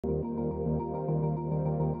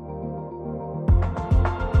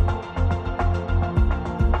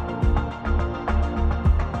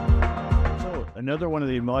Another one of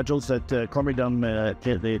the modules that Cormidom,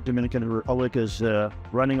 the Dominican Republic, is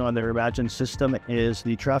running on their Imagine system is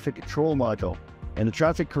the traffic control module. And the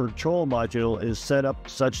traffic control module is set up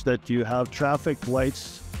such that you have traffic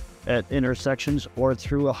lights at intersections or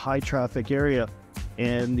through a high traffic area.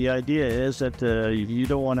 And the idea is that you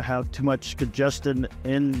don't want to have too much congestion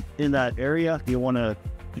in that area. You want to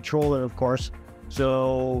control it, of course.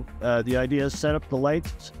 So the idea is set up the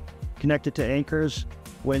lights, connect it to anchors.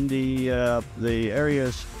 When the area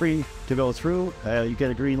is free to go through, you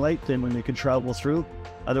get a green light, then when you can travel through.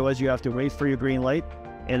 Otherwise, you have to wait for your green light.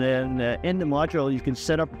 And then in the module, you can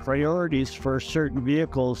set up priorities for certain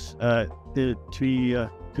vehicles to be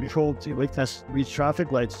controlled with these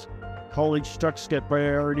traffic lights. Haulage trucks get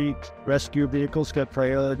priority, rescue vehicles get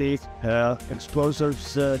priority,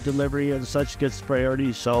 explosives delivery and such gets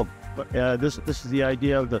priority. So this is the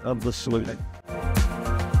idea of the solution.